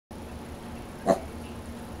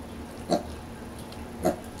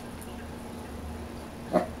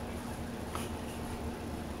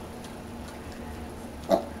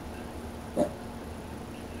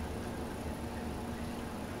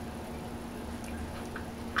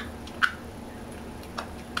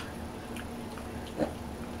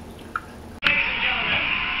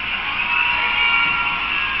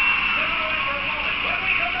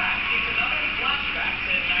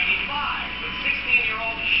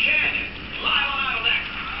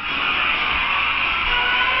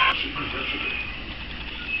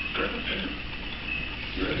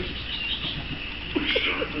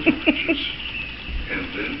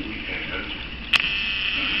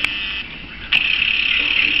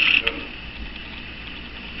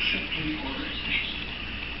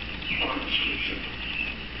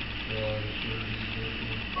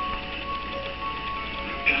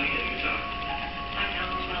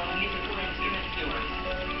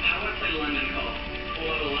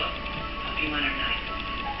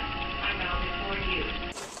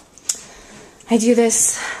I do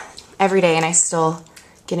this every day and I still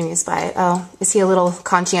get amused by it. Oh, is he a little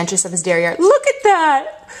conscientious of his dairy art? Look at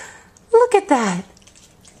that! Look at that!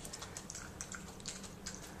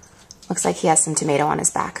 Looks like he has some tomato on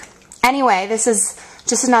his back. Anyway, this is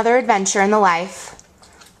just another adventure in the life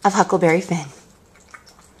of Huckleberry Finn.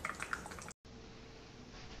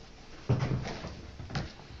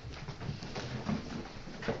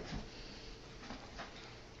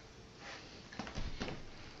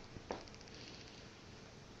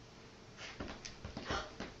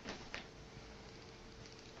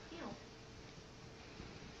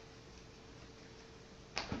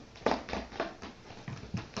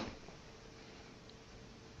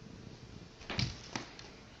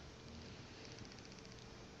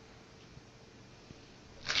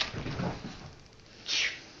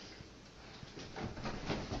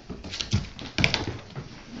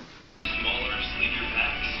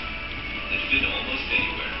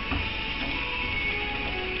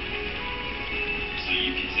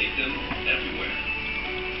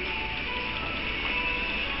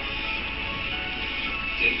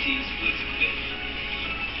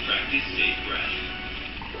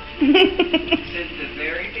 Since the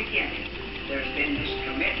very beginning, there's been this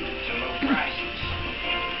commitment to low prices.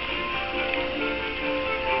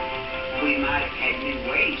 We might have had new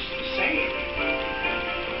ways to save,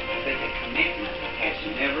 but the commitment has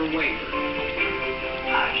never wavered.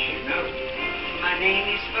 I should know. My name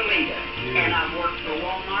is Felita, and I've worked for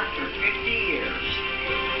Walmart for 50 years.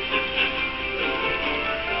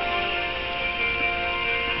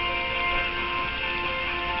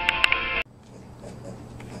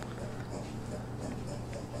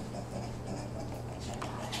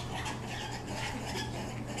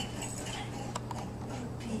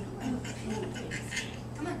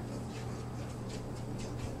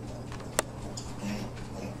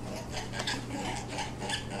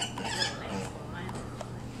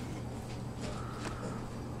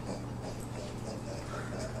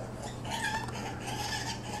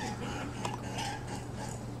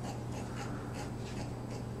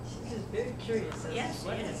 Very curious. Yes, she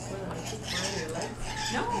is. Your legs?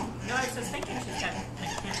 No, I was just thinking she's got, I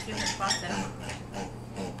can't feel her spot there.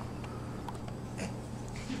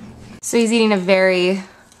 So he's eating a very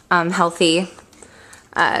healthy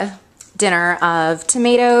dinner of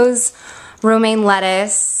tomatoes, romaine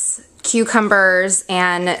lettuce, cucumbers,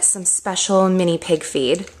 and some special mini pig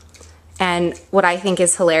feed. And what I think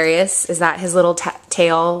is hilarious is that his little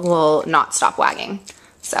tail will not stop wagging.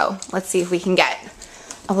 So let's see if we can get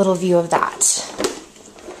a little view of that.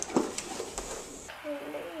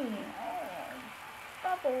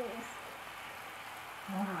 Bubbles.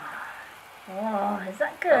 Oh, is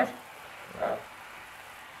that good?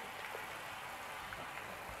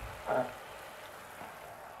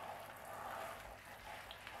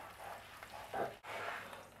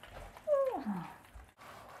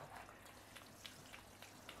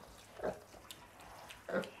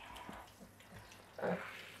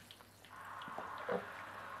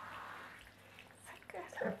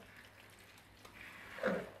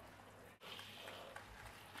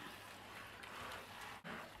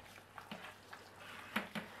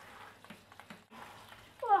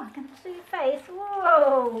 I can see your face.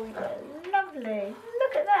 Whoa, you're lovely.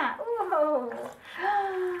 Look at that. Whoa,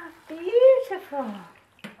 beautiful.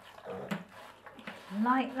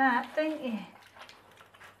 Like that, don't you?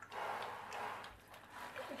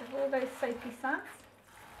 Get rid of all those soapy suds.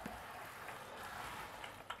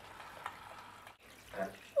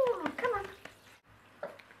 Oh, come on.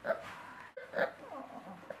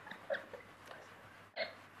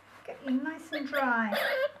 Get you nice and dry.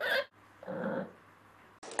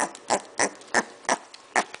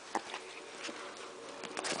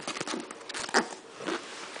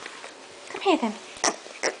 Come here then.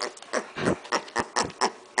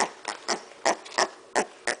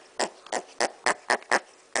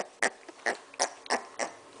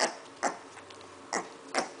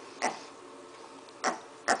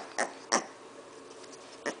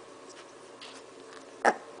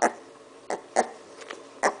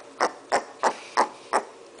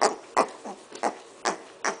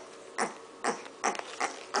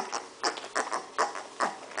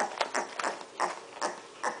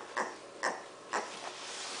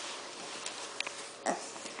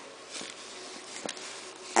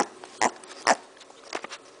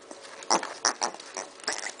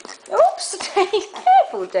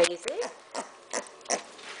 Careful, Daisy.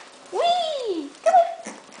 Whee! Come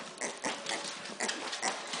on.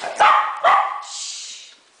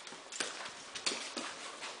 Shh.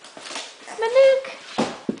 Manook.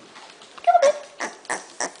 Come on.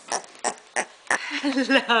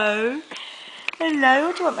 Hello.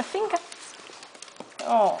 Hello. Do you want my finger?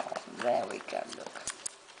 Oh, there we go. Look.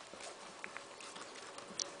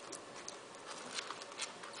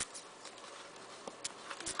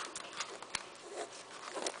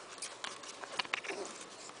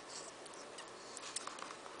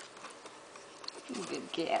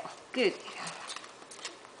 Good girl. Good girl.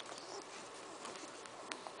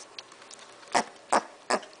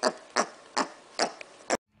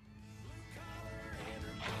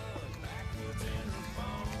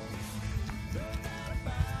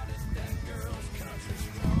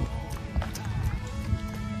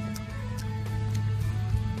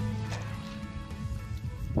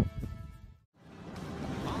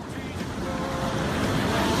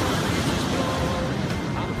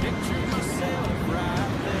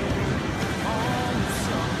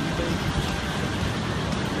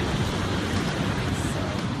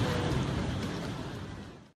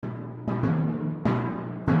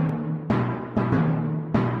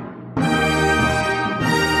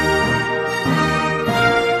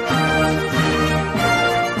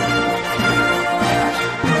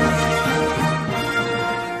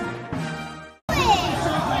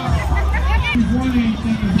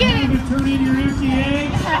 Turn in your empty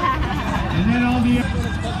eggs, and then all the...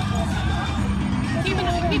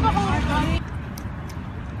 Keep a hold, buddy.